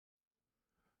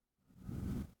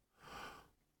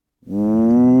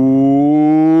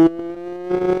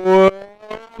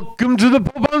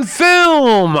on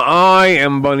Film. I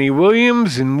am Bunny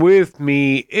Williams, and with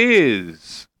me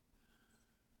is...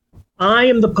 I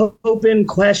am the Pope in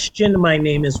question. My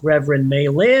name is Reverend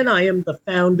Malin. I am the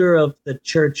founder of the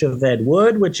Church of Ed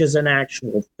Wood, which is an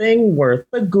actual thing worth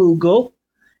a Google.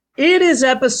 It is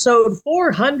episode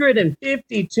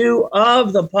 452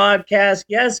 of the podcast.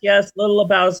 Yes, Little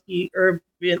Lebowski,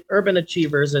 Urban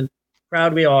Achievers, and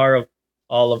proud we are of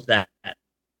all of that.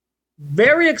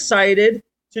 Very excited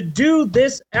to do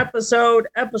this episode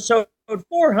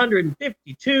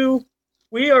 452.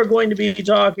 We are going to be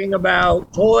talking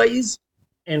about toys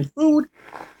and food.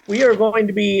 We are going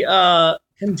to be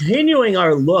continuing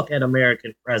our look at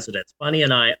American presidents. Bunny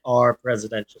and I are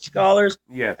presidential scholars.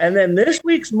 Yes. And then this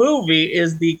week's movie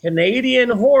is the Canadian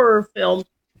horror film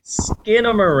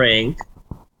Skinamarink.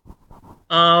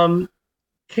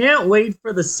 Can't wait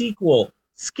for the sequel,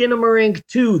 Skinamarink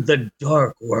 2, The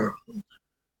Dark World.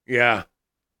 Yeah.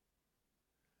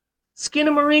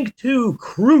 Skinamarink 2,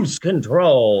 Cruise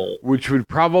Control. Which would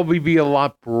probably be a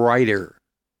lot brighter.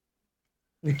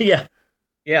 Yeah.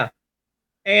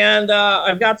 And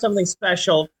I've got something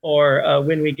special for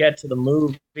when we get to the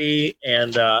movie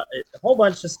and a whole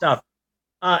bunch of stuff.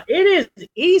 It is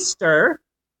Easter.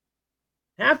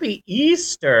 Happy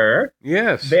Easter.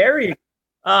 Yes. Very.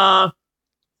 I'm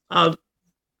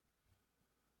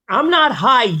not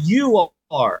high, you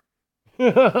are.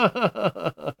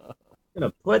 I'm going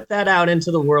to put that out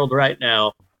into the world right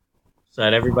now so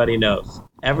that everybody knows.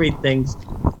 Everything's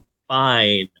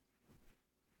fine.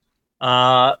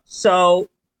 So,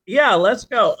 yeah, let's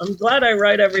go. I'm glad I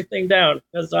write everything down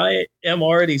because I am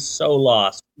already so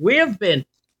lost. We have been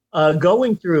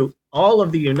going through all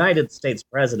of the United States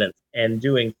presidents and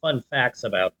doing fun facts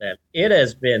about them. It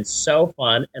has been so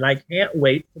fun, and I can't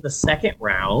wait for the second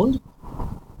round.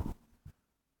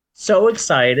 So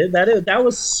excited. That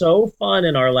was so fun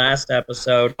in our last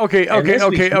episode. Okay.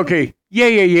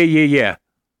 Yeah.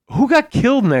 Who got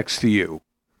killed next to you?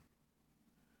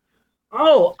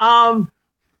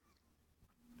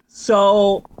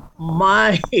 So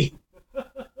my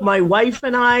wife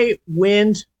and I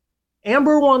went.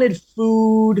 Amber wanted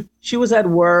food. She was at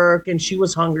work and she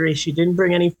was hungry. She didn't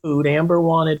bring any food. Amber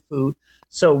wanted food.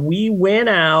 So we went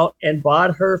out and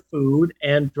bought her food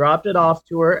and dropped it off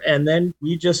to her. And then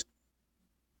we just,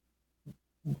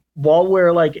 while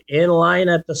we're like in line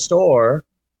at the store,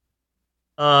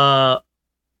 my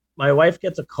wife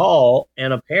gets a call,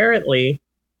 and apparently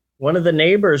one of the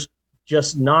neighbors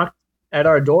just knocked at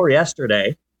our door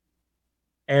yesterday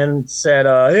and said,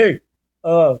 hey,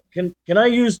 can I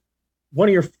use one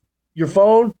of your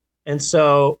phone? And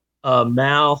so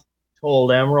Mal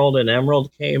told Emerald, and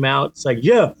Emerald came out. It's like,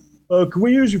 yeah, can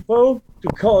we use your phone to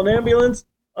call an ambulance?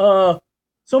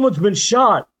 Someone's been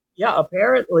shot. Yeah,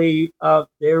 apparently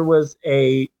there was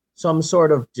some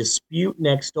sort of dispute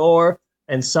next door,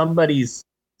 and somebody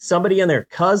and their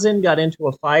cousin got into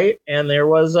a fight, and there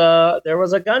was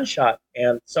a gunshot,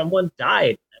 and someone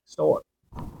died next door.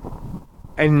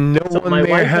 And no one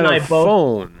there had a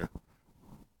phone.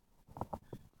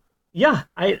 Yeah,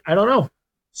 I don't know.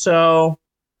 So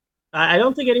I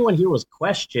don't think anyone here was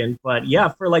questioned, but yeah,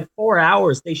 for like 4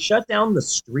 hours, they shut down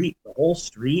the whole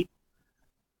street.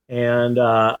 And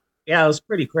yeah, it was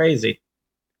pretty crazy.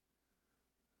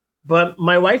 But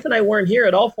my wife and I weren't here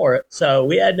at all for it, so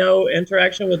we had no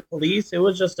interaction with police. It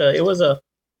was just and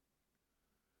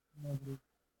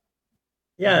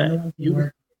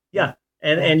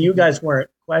you guys weren't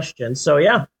questioned. So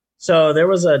yeah, so there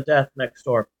was a death next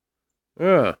door.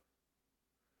 Yeah.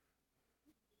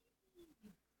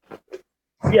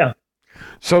 Yeah.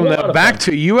 So now back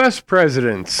to U.S.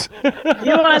 presidents.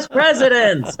 U.S.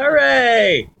 presidents,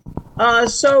 hooray!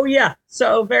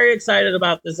 So very excited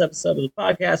about this episode of the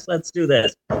podcast. Let's do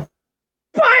this.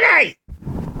 Buddy!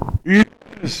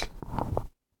 Yes.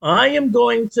 I am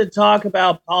going to talk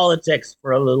about politics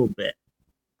for a little bit.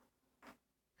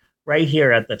 Right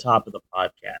here at the top of the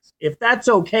podcast. If that's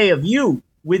okay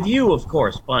with you, of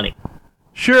course, Bunny.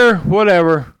 Sure,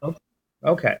 whatever.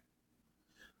 Okay.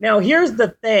 Now, here's the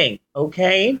thing,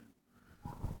 okay?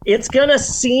 It's going to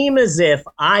seem as if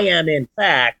I am, in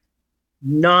fact,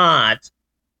 not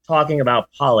talking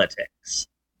about politics.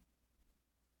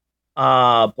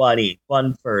 Buddy,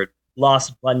 Bunford,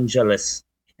 Los Angeles,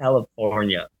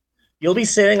 California. You'll be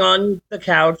sitting on the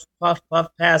couch, puff,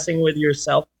 passing with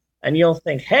yourself, and you'll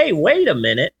think, hey, wait a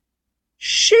minute.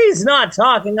 She's not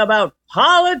talking about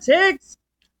politics.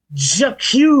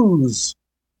 J'accuse.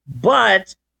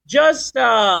 But just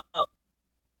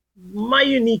my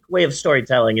unique way of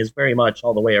storytelling is very much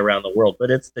all the way around the world,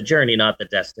 but it's the journey, not the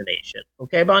destination.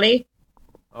 Okay, Bunny?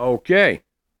 Okay.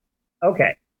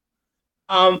 Okay.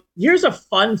 Here's a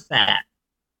fun fact.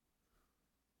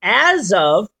 As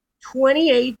of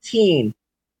 2018,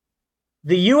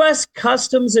 the U.S.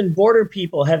 Customs and Border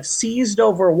people have seized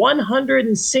over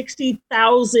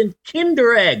 160,000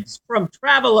 Kinder eggs from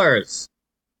travelers.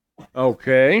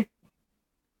 Okay.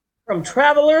 From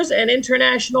travelers and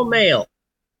international mail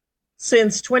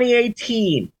since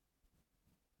 2018.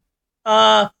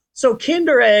 So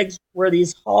Kinder eggs were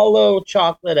these hollow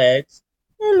chocolate eggs.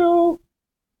 Hello.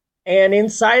 And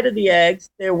inside of the eggs,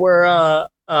 there were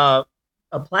a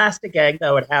plastic egg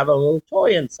that would have a little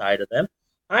toy inside of them.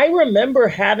 I remember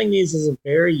having these as a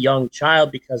very young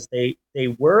child because they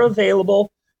were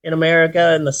available in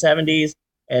America in the 70s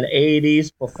and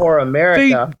 80s before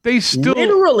America. They still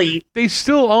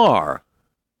are.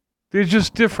 They're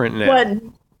just different now. But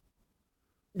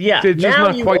yeah, they're just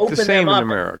not quite the same in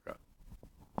America.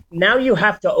 Now you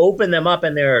have to open them up,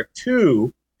 and there are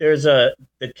two. There's the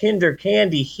Kinder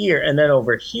Candy here, and then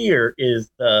over here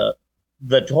is the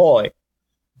toy.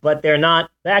 But they're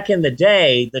not. Back in the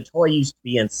day, the toy used to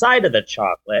be inside of the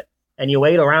chocolate, and you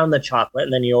ate around the chocolate,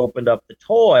 and then you opened up the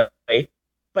toy.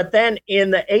 But then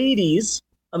in the 80s,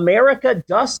 America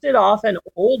dusted off an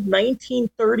old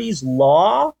 1930s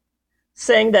law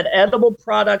saying that edible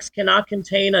products cannot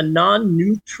contain a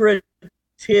non-nutritive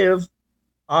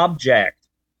object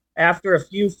after a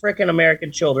few frickin'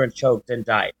 American children choked and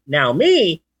died. Now,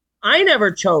 I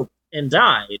never choked and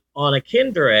died on a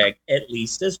Kinder Egg, at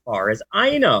least as far as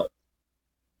I know.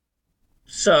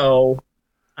 So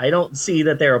I don't see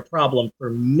that they're a problem for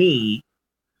me,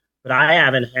 but I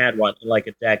haven't had one in like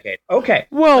a decade. Okay.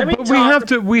 Well, but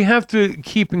we have to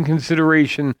keep in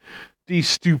consideration the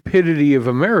stupidity of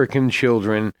American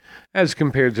children as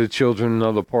compared to children in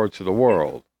other parts of the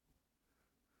world.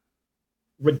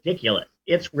 Ridiculous.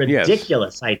 It's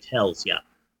ridiculous, yes. I tells you.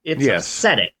 It's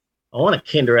upsetting. I want a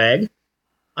Kinder Egg.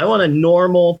 I want a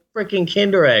normal freaking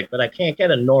Kinder Egg, but I can't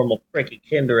get a normal freaking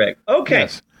Kinder Egg. Okay,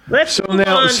 yes. Let's So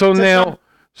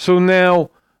now,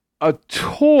 a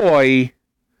toy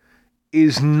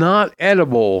is not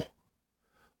edible,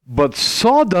 but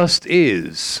sawdust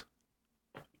is.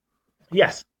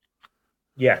 Yes.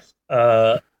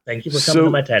 Thank you for coming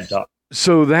to my TED Talk.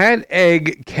 So that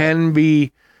egg can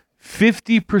be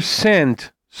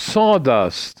 50%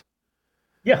 sawdust.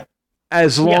 Yeah.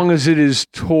 As long as it is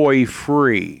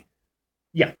toy-free.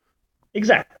 Yeah,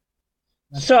 exactly.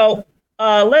 So,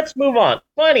 let's move on.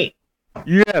 Funny.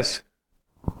 Yes.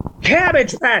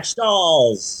 Cabbage Patch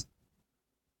dolls.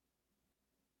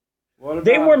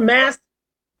 They were masked.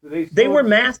 They were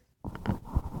masked.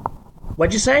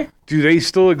 What'd you say? Do they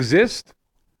still exist?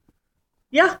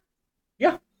 Yeah.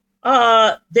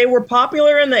 They were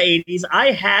popular in the 80s.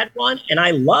 I had one, and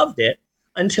I loved it.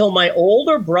 Until my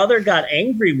older brother got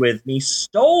angry with me,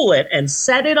 stole it, and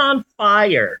set it on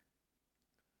fire.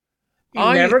 He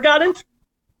never got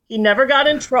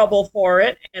in trouble for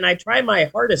it, and I tried my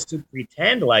hardest to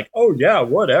pretend like, oh yeah,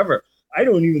 whatever. I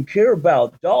don't even care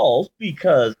about dolls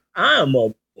because I'm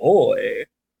a boy.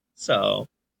 So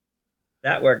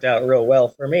that worked out real well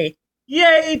for me.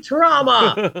 Yay,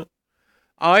 trauma!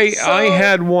 I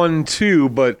had one too,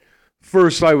 but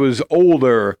first I was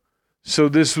older. So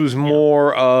this was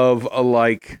more of a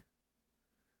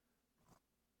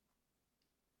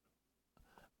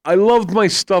I loved my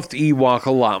stuffed Ewok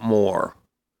a lot more.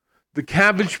 The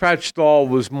Cabbage Patch doll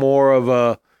was more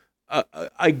of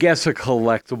I guess a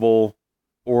collectible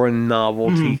or a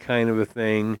novelty kind of a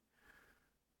thing.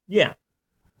 Yeah.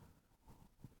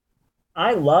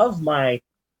 I love my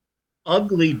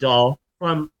Ugly doll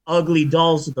from Ugly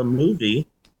Dolls the movie.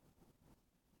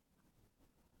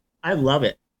 I love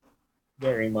it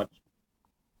very much.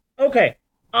 Okay.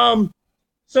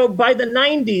 So by the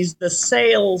 90s, the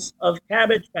sales of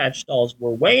Cabbage Patch dolls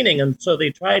were waning, and so they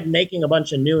tried making a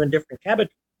bunch of new and different Cabbage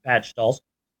Patch dolls.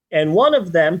 And one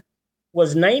of them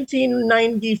was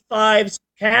 1995's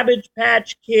Cabbage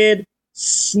Patch Kid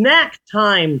Snack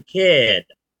Time Kid.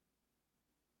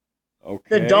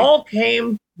 Okay. The doll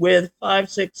came with 5,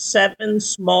 6, 7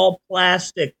 small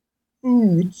plastic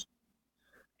foods.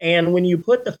 And when you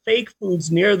put the fake foods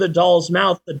near the doll's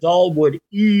mouth, the doll would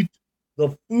eat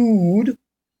the food.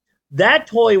 That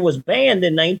toy was banned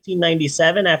in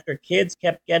 1997 after kids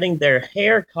kept getting their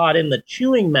hair caught in the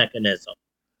chewing mechanism.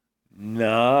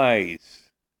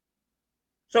 Nice.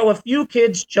 So a few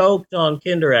kids choked on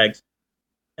Kinder Eggs,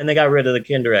 and they got rid of the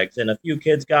Kinder Eggs. And a few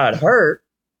kids got hurt.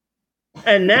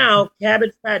 And now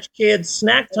Cabbage Patch Kid's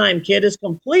Snack Time Kid is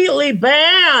completely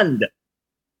banned.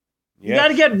 Yes. You got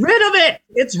to get rid of it.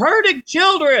 It's hurting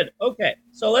children. Okay,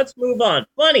 so let's move on.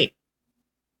 Funny.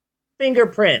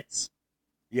 Fingerprints.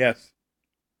 Yes.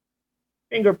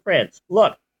 Fingerprints.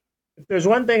 Look, If there's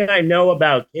one thing I know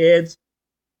about kids,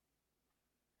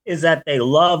 is that they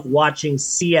love watching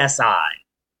CSI.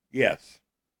 Yes.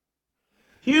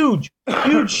 Huge,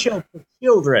 huge show for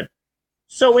children.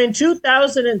 So in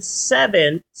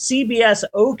 2007, CBS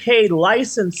okayed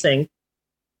licensing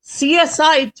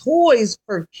CSI toys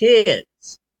for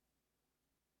kids,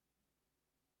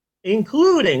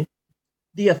 including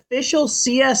the official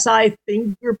CSI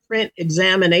fingerprint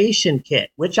examination kit,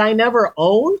 which I never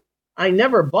owned, I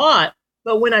never bought.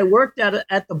 But when I worked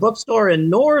at the bookstore in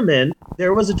Norman,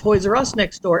 there was a Toys R Us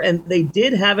next door, and they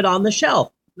did have it on the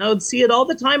shelf. And I would see it all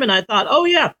the time, and I thought, oh,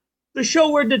 yeah, the show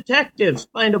where detectives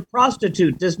find a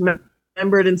prostitute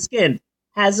dismembered and skinned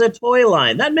has a toy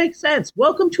line. That makes sense.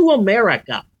 Welcome to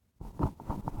America.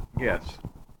 Yes.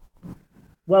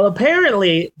 Well,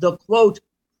 apparently, the quote,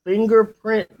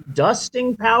 fingerprint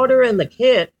dusting powder in the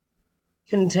kit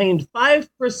contained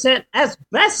 5%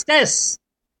 asbestos.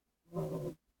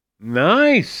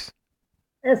 Nice.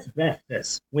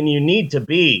 Asbestos, when you need to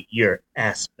be your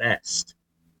asbest.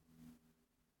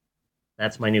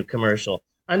 That's my new commercial.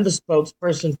 I'm the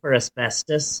spokesperson for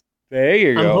asbestos. There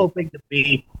you I'm go. hoping to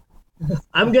be.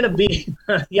 I'm gonna be.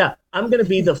 Yeah, I'm gonna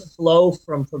be the flow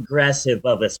from Progressive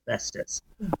of asbestos.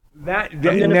 Now,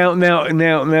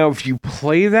 if you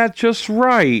play that just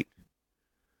right,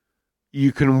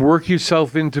 you can work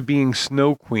yourself into being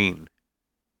Snow Queen.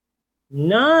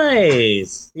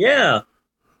 Nice. Yeah.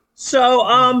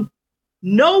 So,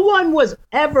 no one was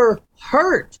ever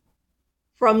hurt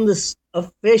from this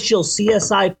official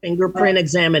CSI fingerprint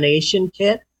examination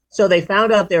kit. So they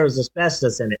found out there was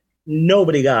asbestos in it.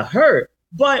 Nobody got hurt.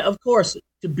 But of course,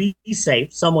 to be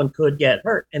safe, someone could get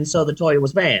hurt. And so the toy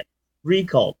was banned,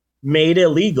 recalled, made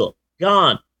illegal,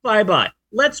 gone, bye-bye.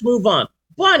 Let's move on.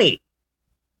 Bunny,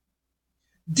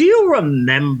 do you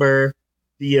remember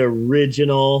the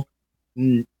original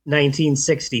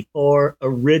 1964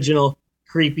 original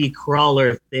creepy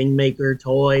crawler thing maker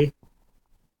toy?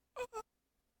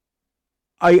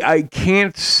 I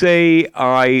can't say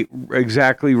I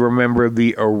exactly remember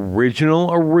the original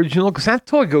because that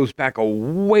toy goes back a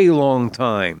way long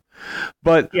time.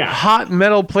 But Yeah. hot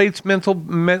metal plates,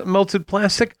 melted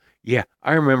plastic, yeah,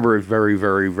 I remember it very,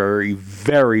 very, very,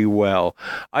 very well.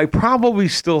 I probably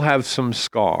still have some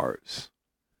scars.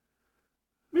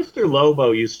 Mr.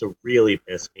 Lobo used to really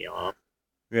piss me off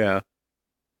Yeah.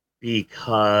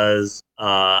 because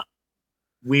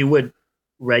we would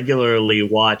regularly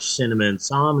watch Cinema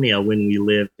Insomnia when we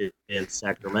lived in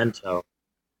Sacramento.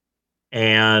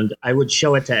 And I would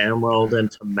show it to Emerald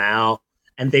and to Mal,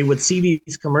 and they would see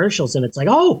these commercials, and it's like,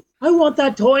 oh, I want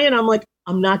that toy. And I'm like,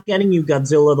 I'm not getting you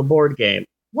Godzilla the board game.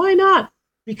 Why not?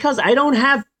 Because I don't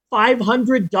have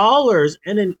 $500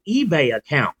 in an eBay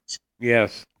account.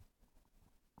 Yes.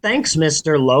 Thanks,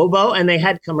 Mr. Lobo. And they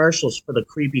had commercials for the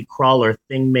Creepy Crawler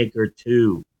Thing Maker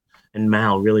 2. And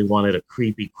Mal really wanted a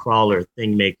Creepy Crawler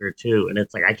Thing Maker 2. And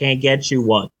it's like, I can't get you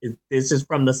one. This is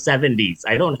from the 70s.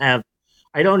 I don't have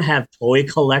toy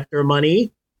collector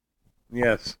money.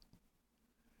 Yes.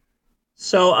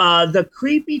 So the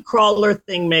Creepy Crawler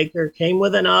Thing Maker came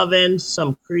with an oven,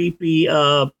 some creepy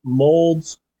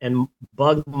molds and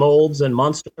bug molds and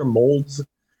monster molds,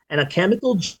 and a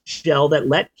chemical gel that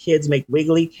let kids make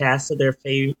wiggly casts of their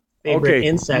favorite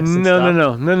insects and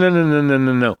stuff.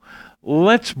 No.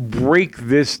 Let's break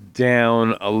this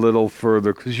down a little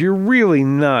further because you're really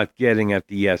not getting at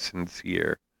the essence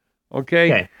here.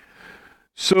 Okay?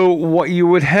 So what you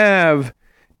would have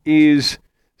is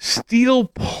steel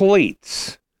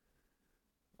plates.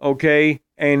 Okay?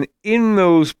 And in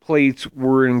those plates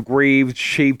were engraved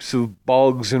shapes of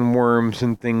bugs and worms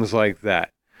and things like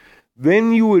that.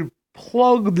 Then you would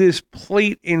plug this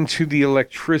plate into the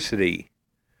electricity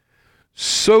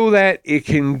so that it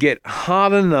can get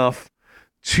hot enough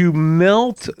to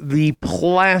melt the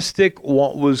plastic,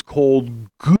 what was called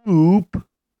goop,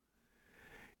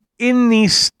 in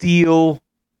these steel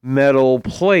metal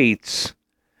plates.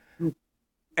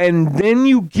 And then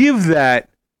you give that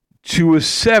to a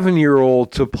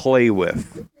 7-year-old to play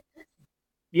with.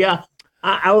 Yeah,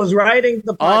 I was writing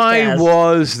the podcast. I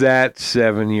was that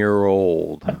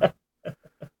 7-year-old.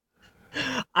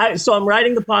 So I'm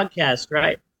writing the podcast,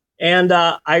 right? And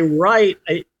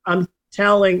I'm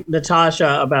telling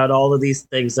Natasha about all of these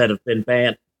things that have been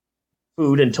banned,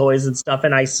 food and toys and stuff.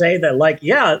 And I say that, like,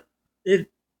 yeah, the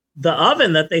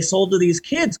oven that they sold to these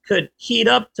kids could heat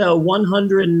up to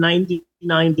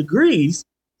 199 degrees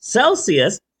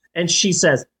Celsius. And she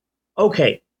says,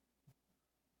 okay,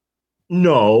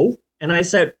 no. And I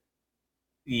said,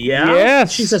 yeah.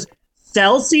 Yes. She says,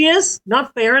 Celsius,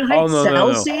 not Fahrenheit, no,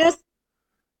 Celsius.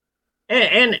 No.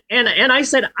 And I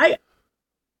said,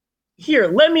 here,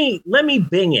 let me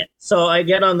Bing it. So I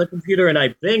get on the computer and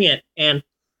I Bing it, and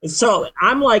so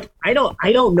I'm like, I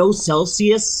don't know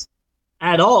Celsius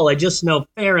at all. I just know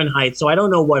Fahrenheit, so I don't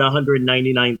know what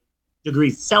 199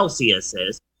 degrees Celsius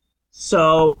is.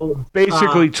 So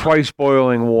Basically, twice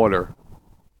boiling water.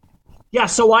 yeah,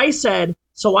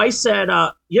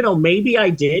 maybe I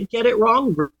did get it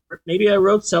wrong. Maybe I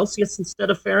wrote Celsius instead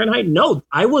of Fahrenheit. No,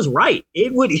 I was right.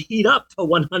 It would heat up to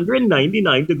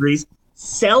 199 degrees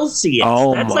Celsius.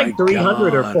 Oh That's my like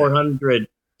 300 or God. 400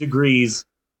 degrees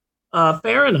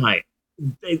Fahrenheit.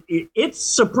 It's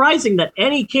surprising that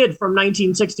any kid from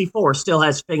 1964 still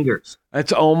has fingers.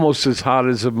 That's almost as hot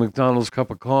as a McDonald's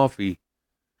cup of coffee.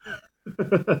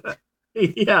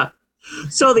 Yeah.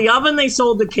 So the oven they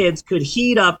sold the kids could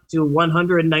heat up to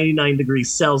 199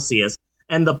 degrees Celsius,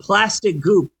 and the plastic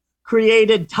goop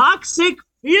created toxic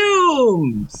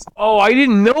fumes. Oh, I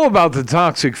didn't know about the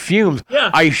toxic fumes.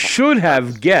 Yeah. I should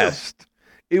have guessed.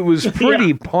 It was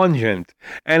pretty pungent.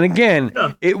 And again,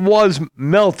 it was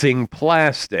melting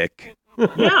plastic.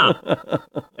 Yeah.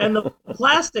 And the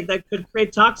plastic that could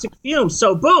create toxic fumes.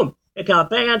 So, boom, it got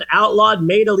banned, outlawed,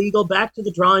 made illegal, back to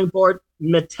the drawing board.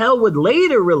 Mattel would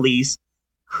later release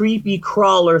Creepy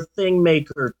Crawler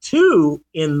Thingmaker 2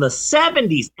 in the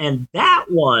 70s, and that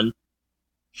one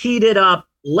heated up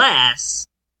less,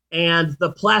 and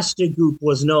the plastic goop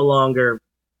was no longer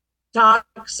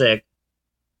toxic.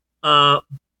 So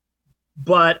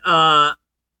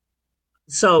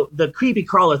the Creepy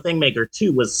Crawler Thingmaker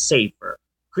 2 was safer.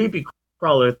 Creepy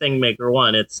Crawler Thingmaker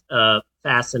 1, it's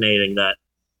fascinating that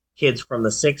kids from the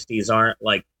 60s aren't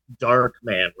like Dark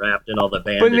Man wrapped in all the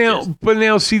bandages. But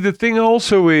now, see, the thing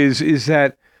also is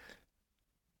that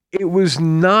it was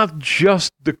not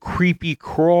just the Creepy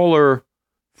Crawler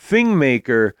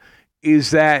Thingmaker,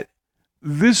 is that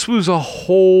this was a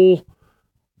whole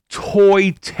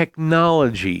toy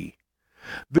technology.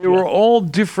 There were all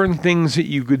different things that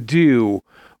you could do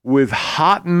with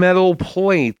hot metal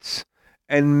plates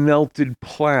and melted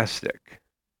plastic.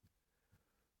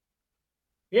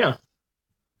 Yeah.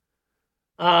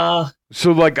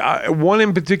 So, like, one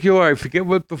in particular, I forget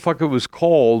what the fuck it was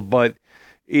called, but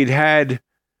it had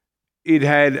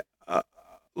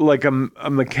like a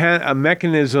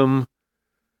mechanism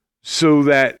so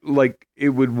that like it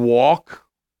would walk,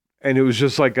 and it was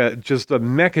just like a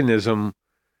mechanism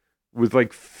with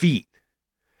like feet,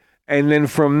 and then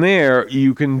from there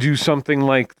you can do something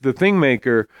like the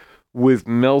Thingmaker with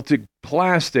melted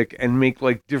plastic and make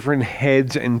like different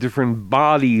heads and different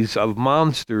bodies of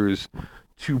monsters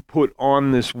to put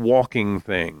on this walking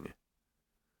thing.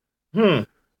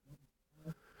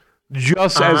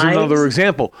 Just as another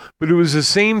example. But it was the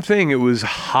same thing. It was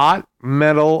hot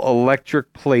metal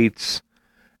electric plates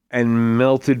and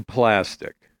melted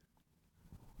plastic.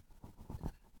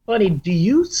 Buddy, do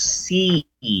you see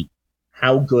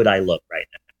how good I look right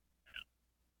now?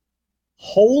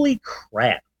 Holy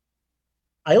crap.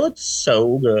 I look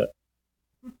so good.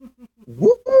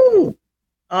 Woo!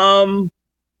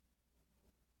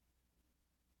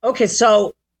 Okay,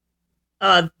 so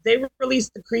they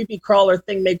released the Creepy Crawler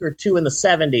Thingmaker 2 in the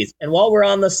 70s. And while we're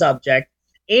on the subject,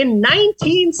 in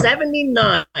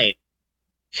 1979,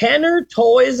 Kenner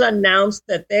Toys announced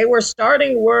that they were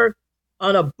starting work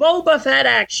on a Boba Fett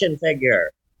action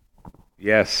figure.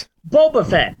 Yes. Boba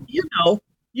Fett, you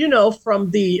know from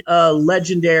the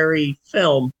legendary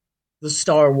film, the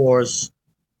Star Wars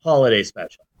Holiday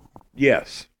Special.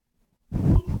 Yes.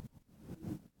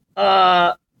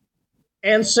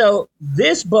 And so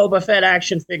this Boba Fett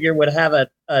action figure would have a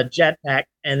jetpack,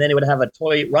 and then it would have a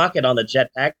toy rocket on the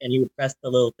jetpack, and you would press the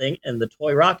little thing, and the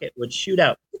toy rocket would shoot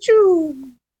out.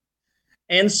 Achoo!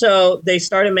 And so they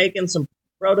started making some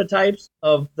prototypes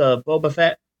of the Boba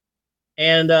Fett,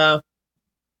 and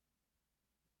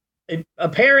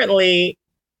apparently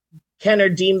Kenner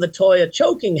deemed the toy a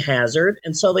choking hazard,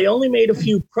 and so they only made a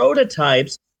few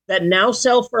prototypes that now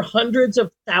sell for hundreds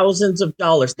of thousands of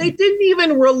dollars. They didn't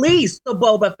even release the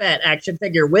Boba Fett action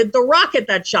figure with the rocket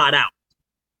that shot out.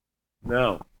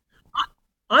 No.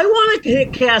 I want a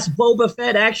cast Boba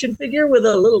Fett action figure with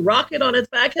a little rocket on its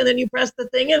back, and then you press the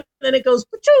thing, and then it goes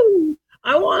pachoo.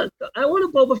 I want a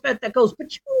Boba Fett that goes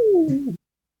pachoo.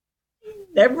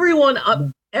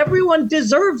 Everyone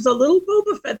deserves a little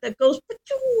Boba Fett that goes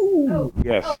pachoo. Oh,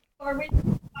 yes. Oh, are we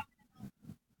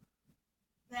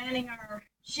planning our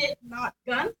shit, not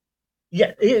guns?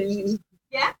 Yeah.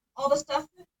 Yeah, all the stuff.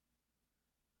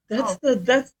 That's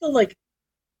the like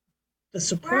the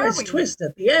surprise twist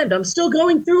at the end. I'm still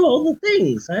going through all the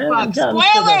things. I haven't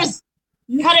Spoilers.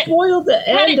 You spoiled the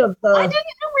end of the. I didn't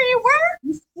know where you were.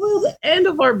 You spoiled the end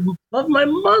of my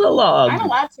monologue. I'm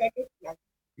allowed to.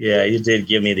 Yeah, you did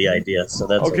give me the idea, so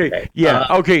that's okay. Yeah,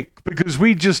 okay, because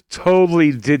we just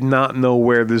totally did not know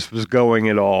where this was going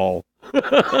at all.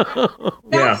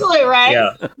 Absolutely right.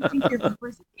 Yeah. You think you're the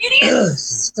first idiot?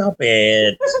 Stop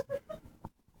it.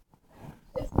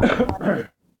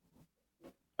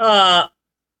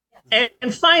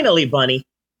 And finally, Bunny,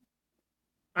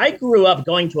 I grew up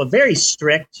going to a very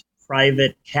strict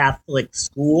private Catholic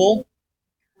school.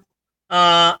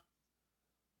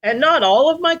 And not all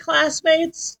of my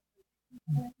classmates,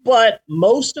 but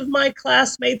most of my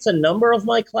classmates, a number of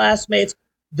my classmates,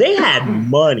 they had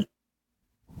money.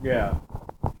 Yeah.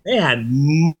 They had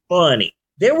money.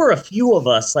 There were a few of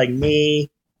us, like me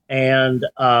and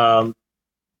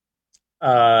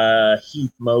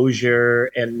Heath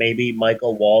Mosier and maybe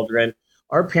Michael Waldron.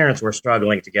 Our parents were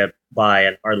struggling to get by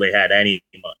and hardly had any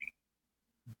money.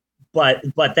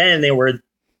 But then there were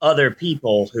other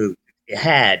people who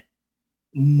had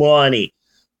money.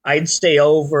 I'd stay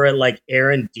over at like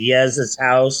Aaron Diaz's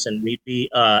house, and we'd be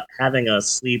having a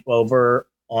sleepover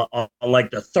on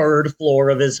like the third floor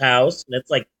of his house, and it's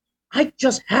like, I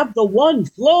just have the one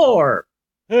floor.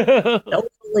 That was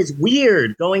always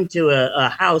weird going to a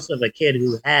house of a kid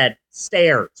who had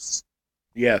stairs.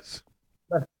 Yes.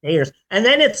 Stairs. And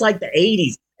then it's like the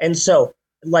 80s. And so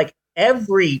like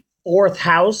every fourth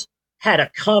house had a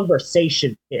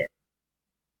conversation pit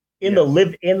in the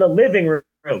living room.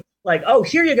 Like, oh,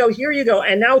 here you go.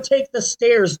 And now take the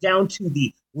stairs down to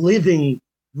the living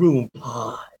room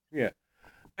pod. Yeah.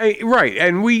 Right.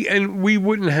 And we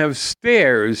wouldn't have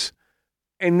stairs,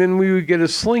 and then we would get a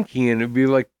slinky and it'd be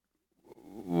like,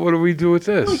 what do we do with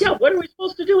this? Oh, yeah, what are we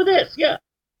supposed to do with this? Yeah.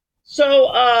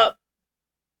 So,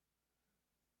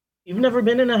 you've never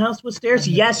been in a house with stairs?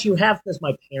 Yes, you have, because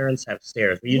my parents have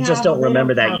stairs. But you just don't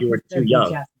remember that. You were too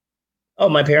young. Oh,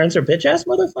 my parents are bitch-ass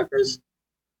motherfuckers?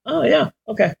 Oh, yeah.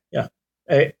 Okay. Yeah.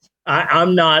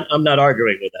 I'm not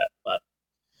arguing with that. But,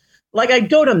 like, I'd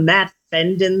go to Matt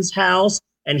Fenden's house,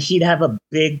 and he'd have a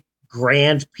big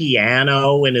grand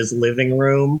piano in his living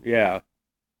room. Yeah.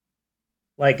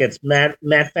 Like it's Matt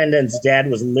Fenden's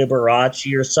dad was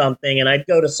Liberace or something, and I'd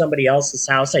go to somebody else's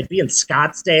house. I'd be in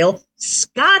Scottsdale.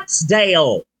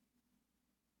 Scottsdale!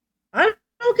 I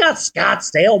don't got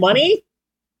Scottsdale money.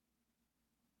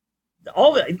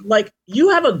 Like, you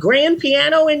have a grand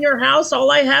piano in your house? All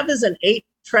I have is an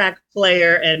 8-track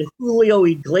player and Julio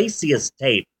Iglesias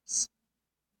tapes.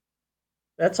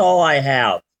 That's all I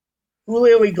have.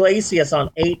 Julio Iglesias on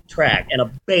 8-track and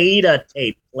a beta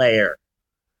tape player.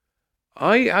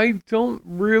 I don't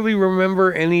really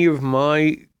remember any of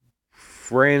my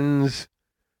friends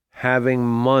having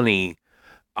money.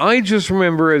 I just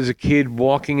remember as a kid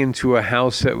walking into a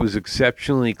house that was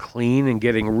exceptionally clean and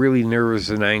getting really nervous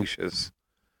and anxious.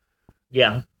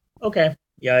 Yeah. Okay.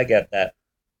 Yeah, I get that.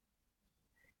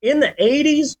 In the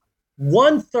 80s,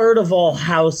 1/3 of all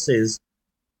houses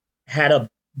had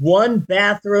one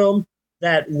bathroom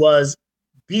that was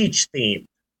beach themed.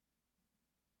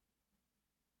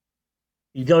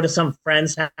 You go to some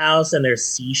friend's house and there's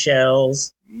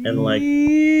seashells and like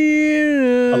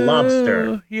a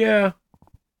lobster. Yeah.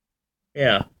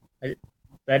 Yeah.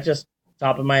 That just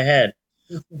top of my head.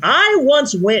 I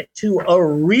once went to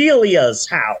Aurelia's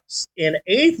house in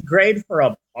 8th grade for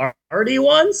a party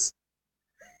once.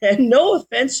 And no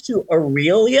offense to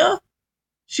Aurelia.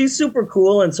 She's super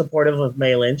cool and supportive of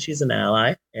Maylin. She's an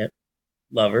ally and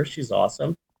love her. She's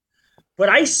awesome. But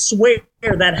I swear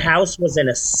that house was an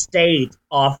estate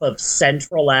off of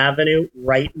Central Avenue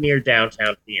right near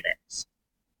downtown Phoenix.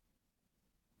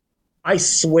 I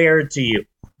swear to you.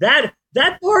 That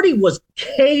party was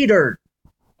catered.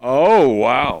 Oh,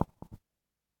 wow.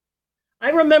 I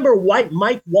remember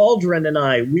Mike Waldron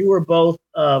and we were both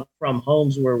from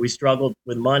homes where we struggled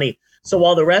with money. So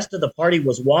while the rest of the party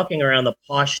was walking around the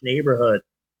posh neighborhood,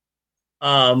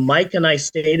 Mike and I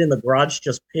stayed in the garage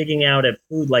just pigging out at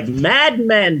food like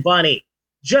madmen, Bunny,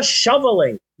 just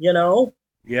shoveling, you know?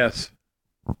 Yes.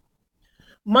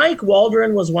 Mike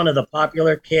Waldron was one of the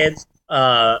popular kids,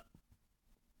 but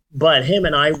him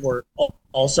and I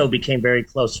also became very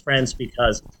close friends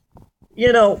because,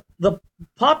 you know, the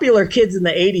popular kids in the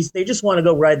 80s, they just want to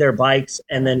go ride their bikes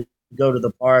and then go to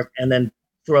the park and then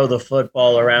throw the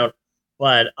football around.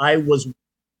 But I was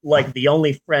like the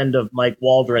only friend of Mike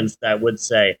Waldron's that would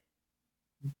say,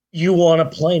 you want to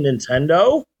play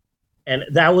Nintendo? And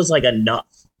that was like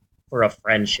enough for a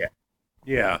friendship.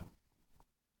 Yeah.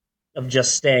 Of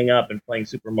just staying up and playing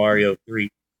Super Mario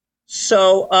 3.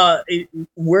 So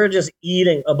we're just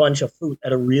eating a bunch of food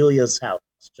at Aurelia's house,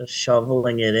 just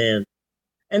shoveling it in.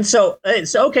 And so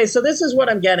okay, so this is what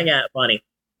I'm getting at, Bunny.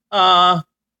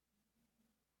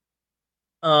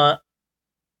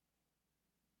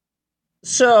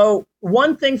 So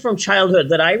one thing from childhood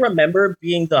that I remember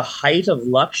being the height of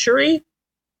luxury,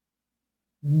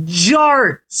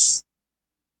 jarts.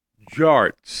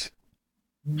 Jarts.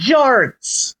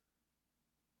 Jarts.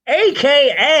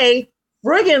 AKA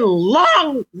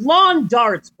friggin' lawn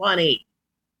darts, Bunny.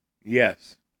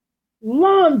 Yes.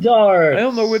 Lawn darts. I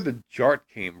don't know where the jart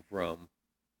came from.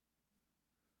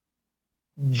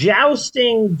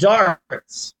 Jousting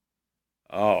darts.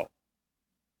 Oh.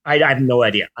 I have no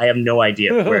idea. I have no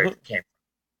idea where it came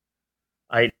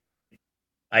from.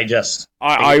 I just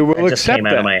will it just accept came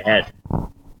that. out of my head.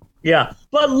 Yeah,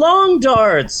 but long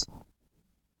darts.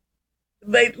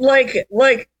 They like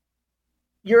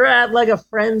you're at like a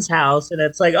friend's house and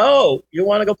it's like, oh, you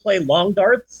want to go play lawn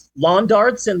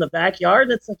darts in the backyard?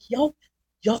 And it's like, y'all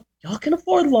can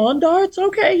afford lawn darts?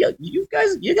 Okay, you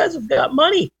guys have got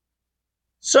money.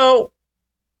 So,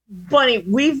 Bunny,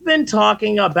 we've been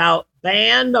talking about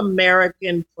banned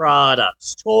American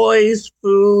products, toys,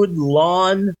 food,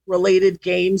 lawn-related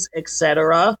games,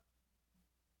 etc.,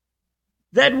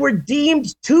 that were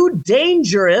deemed too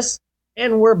dangerous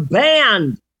and were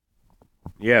banned.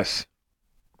 Yes.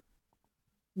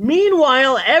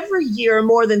 Meanwhile, every year,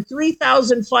 more than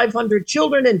 3,500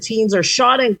 children and teens are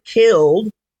shot and killed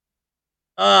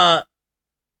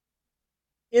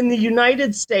in the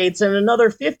United States, and another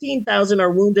 15,000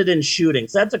 are wounded in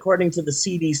shootings. That's according to the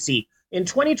CDC. In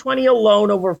 2020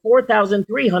 alone, over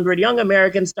 4,300 young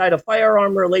Americans died of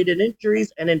firearm-related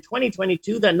injuries, and in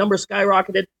 2022, that number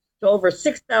skyrocketed to over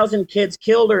 6,000 kids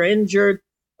killed or injured.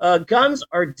 Guns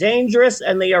are dangerous,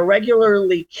 and they are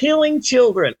regularly killing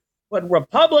children. But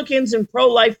Republicans and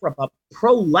pro-life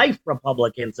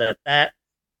Republicans at that,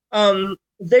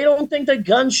 they don't think that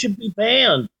guns should be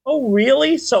banned. Oh,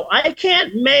 really? So I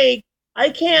can't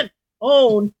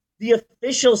own the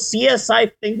official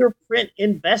CSI fingerprint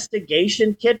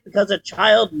investigation kit because a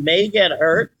child may get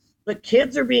hurt, but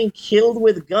kids are being killed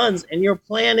with guns, and your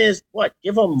plan is what?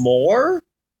 Give them more?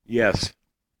 Yes.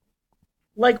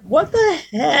 Like, what the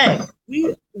heck?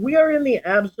 We are in the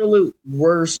absolute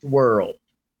worst world.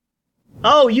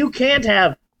 Oh, you can't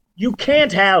have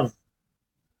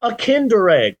a Kinder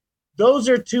Egg. Those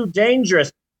are too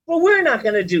dangerous. But we're not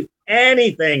going to do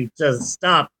anything to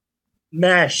stop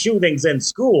mass shootings in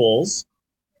schools.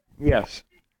 Yes.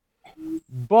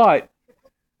 But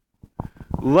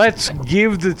let's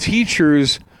give the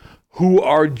teachers who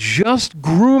are just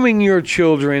grooming your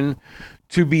children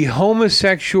to be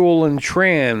homosexual and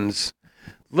trans,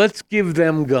 let's give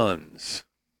them guns.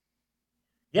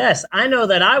 Yes, I know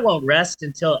that I won't rest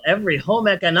until every home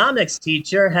economics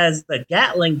teacher has the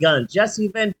Gatling gun Jesse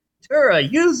Ventura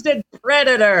used in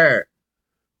Predator.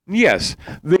 Yes,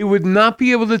 they would not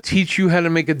be able to teach you how to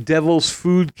make a devil's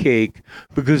food cake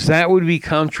because that would be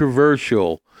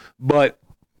controversial, but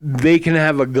they can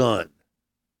have a gun.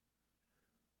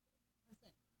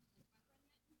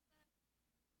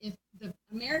 If the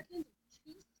Americans are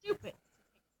too stupid to take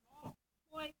a small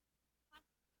toy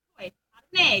out of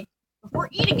an egg before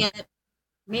eating it,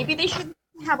 maybe they shouldn't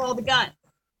have all the guns.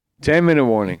 10-minute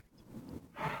warning.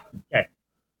 Okay.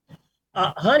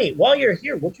 Honey, while you're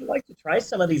here, would you like to try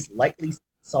some of these lightly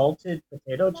salted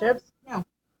potato chips? No.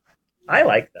 I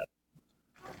like them.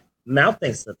 Mal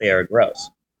thinks that they are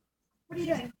gross. What are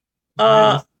you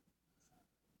doing?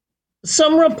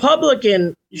 Some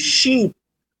Republican sheep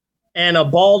and a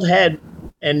bald head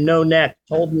and no neck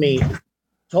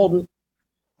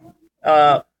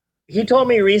he told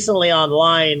me recently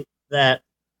online that,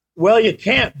 well, you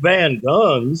can't ban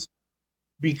guns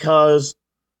because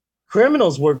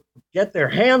criminals will get their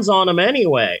hands on them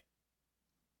anyway.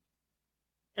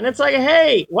 And it's like,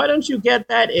 hey, why don't you get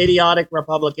that idiotic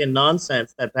Republican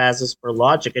nonsense that passes for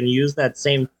logic and use that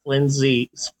same flimsy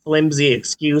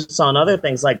excuse on other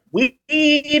things like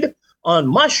weed, on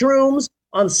mushrooms,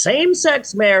 on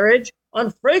same-sex marriage,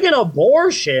 on friggin'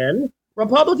 abortion.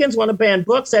 Republicans want to ban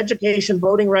books, education,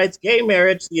 voting rights, gay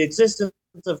marriage, the existence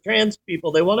of trans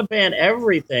people. They want to ban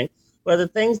everything, but the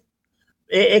things,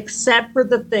 except for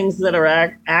the things that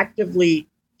are actively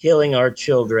killing our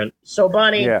children. So,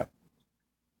 Bonnie, Yeah.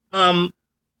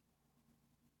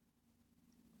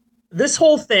 This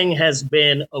whole thing has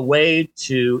been a way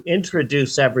to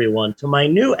introduce everyone to my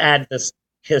new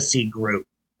advocacy group.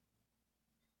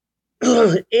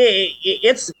 We're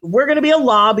going to be a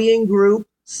lobbying group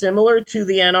similar to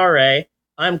the NRA.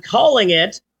 I'm calling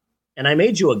it, and I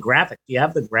made you a graphic. Do you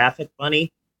have the graphic,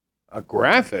 Bunny? A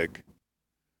graphic?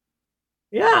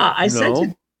 Yeah, I sent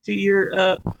it to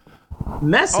your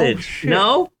message. Oh, shit.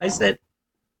 No? I said,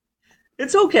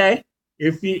 it's okay.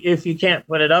 if you can't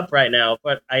put it up right now,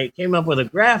 but I came up with a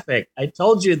graphic. I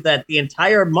told you that the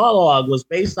entire monologue was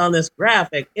based on this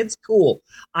graphic. It's cool.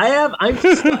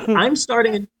 I'm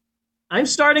starting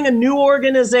a new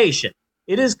organization.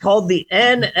 It is called the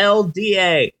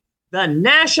NLDA, the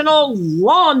National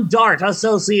Lawn Dart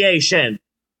Association.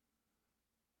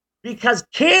 Because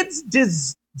kids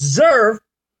deserve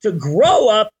to grow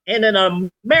up in an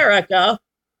America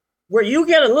where you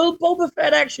get a little Boba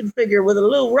Fett action figure with a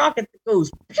little rocket that goes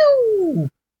pew.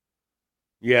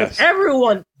 Yes.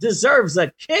 Everyone deserves a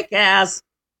kick-ass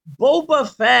Boba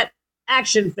Fett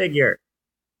action figure.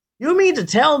 You mean to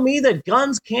tell me that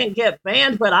guns can't get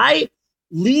banned, but I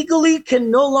legally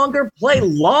can no longer play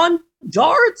lawn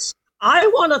darts? I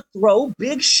want to throw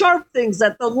big sharp things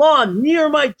at the lawn near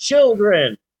my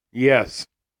children. Yes.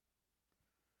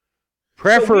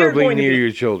 Preferably near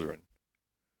your children.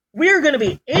 We're going to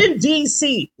be in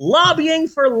D.C. lobbying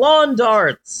for lawn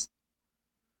darts.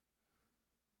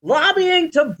 Lobbying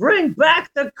to bring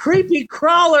back the creepy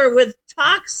crawler with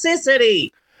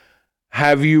toxicity.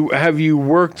 Have you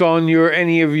worked on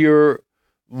any of your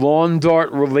lawn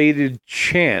dart related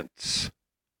chants?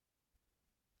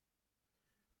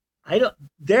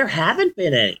 There haven't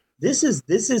been any. This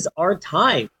is our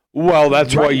time. Well,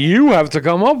 that's why you have to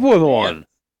come up with one.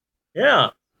 Yeah.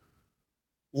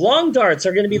 Long darts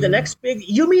are going to be the next big.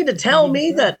 You mean to tell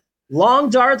me that long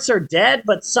darts are dead,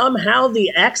 but somehow the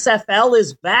XFL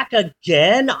is back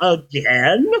again?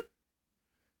 Again?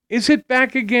 Is it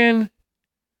back again?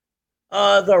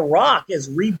 The Rock is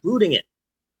rebooting it.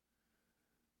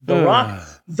 The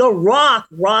Rock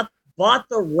bought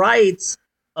the rights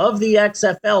of the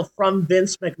XFL from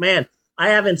Vince McMahon. I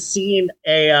haven't seen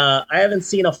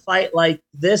a fight like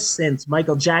this since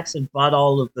Michael Jackson bought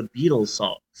all of the Beatles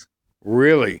songs.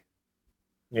 Really?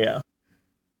 Yeah.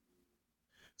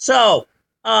 So,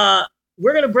 we're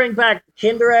going to bring back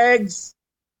Kinder Eggs,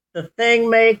 the Thing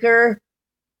Maker,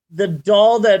 the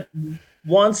doll that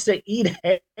wants to eat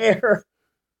hair,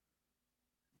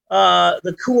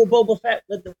 the cool Boba Fett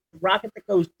with the rocket that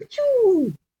goes,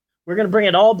 Pachoo! We're going to bring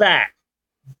it all back.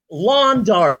 Lawn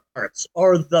darts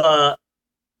are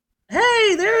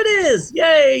hey, there it is.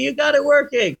 Yay, you got it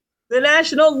working. The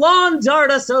National Lawn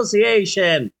Dart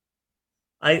Association.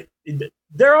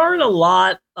 There aren't a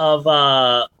lot of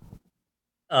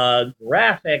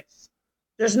graphics.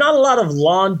 There's not a lot of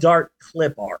lawn dart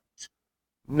clip art.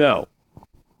 No,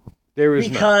 there is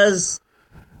because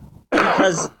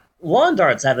lawn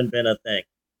darts haven't been a thing.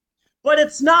 But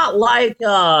it's not like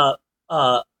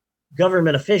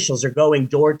government officials are going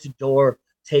door to door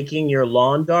taking your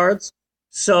lawn darts.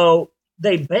 So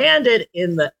they banned it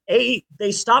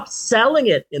they stopped selling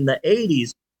it in the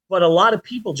 80s. But a lot of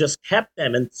people just kept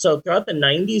them. And so throughout the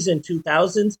 90s and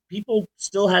 2000s, people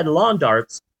still had lawn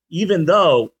darts, even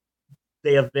though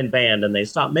they have been banned and they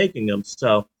stopped making them.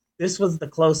 So this was the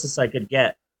closest I could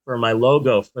get for my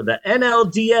logo for the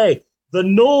NLDA, the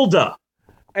NOLDA.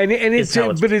 And it's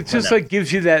just like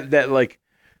gives you that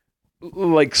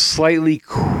like slightly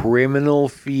criminal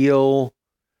feel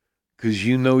because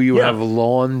you have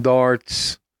lawn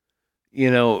darts.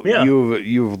 You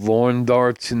have lawn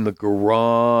darts in the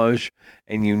garage,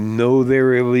 and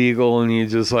they're illegal, and you're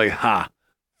just like, ha,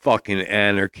 fucking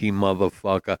anarchy,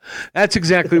 motherfucker. That's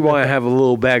exactly why I have a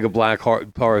little bag of black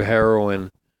tar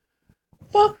heroin.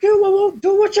 Fuck you, I won't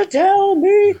do what you tell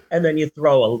me. And then you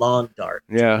throw a lawn dart.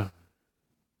 Yeah.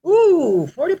 Ooh,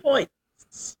 40 points.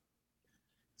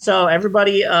 So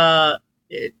everybody,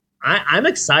 I'm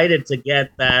excited to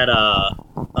get that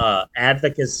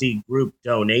advocacy group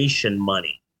donation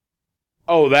money.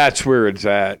 Oh, that's where it's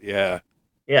at. Yeah.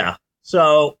 Yeah.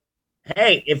 So,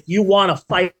 hey, if you want to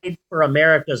fight for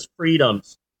America's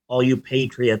freedoms, all you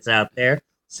patriots out there,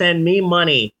 send me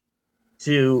money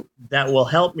that will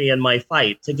help me in my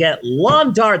fight to get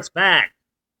lawn darts back.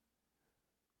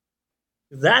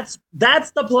 That's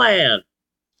the plan.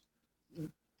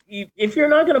 If you're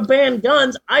not going to ban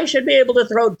guns, I should be able to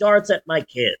throw darts at my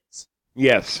kids.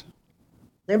 Yes.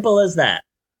 Simple as that.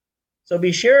 So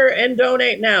be sure and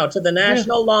donate now to the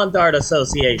National Lawn Dart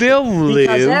Association. They'll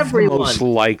live, most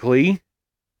likely.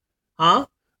 Huh?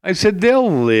 I said they'll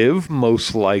live,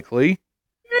 most likely.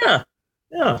 Yeah.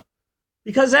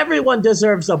 Because everyone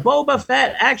deserves a Boba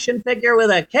Fett action figure with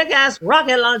a kick-ass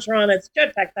rocket launcher on its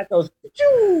jetpack that goes,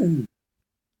 Pachoo!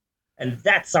 And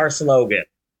that's our slogan.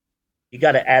 You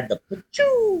got to add the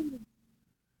Pachoo!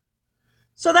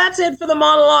 So that's it for the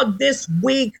monologue this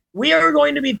week. We are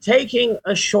going to be taking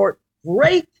a short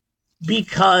break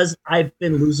because I've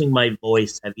been losing my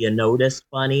voice. Have you noticed,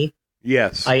 Bunny?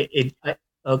 Yes.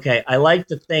 Okay. I like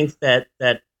to think that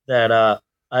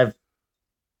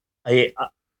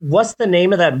what's the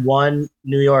name of that one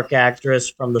New York actress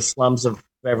from the slums of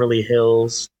Beverly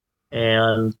Hills?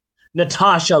 And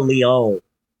Natasha Lyonne.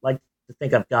 Like to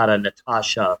think I've got a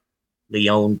Natasha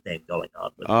Lyonne thing going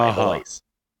on with my voice.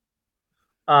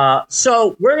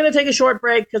 So we're going to take a short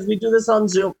break because we do this on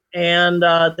Zoom, and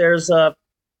there's a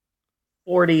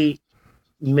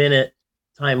 40-minute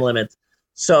time limit.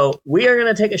 So we are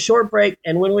going to take a short break,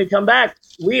 and when we come back,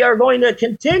 we are going to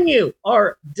continue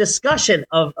our discussion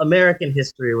of American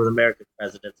history with American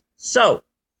presidents. So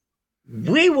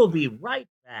we will be right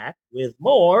back with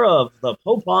more of the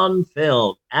Pope on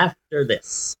Film after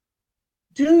this.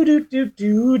 Do do do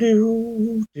do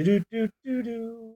do do do do do.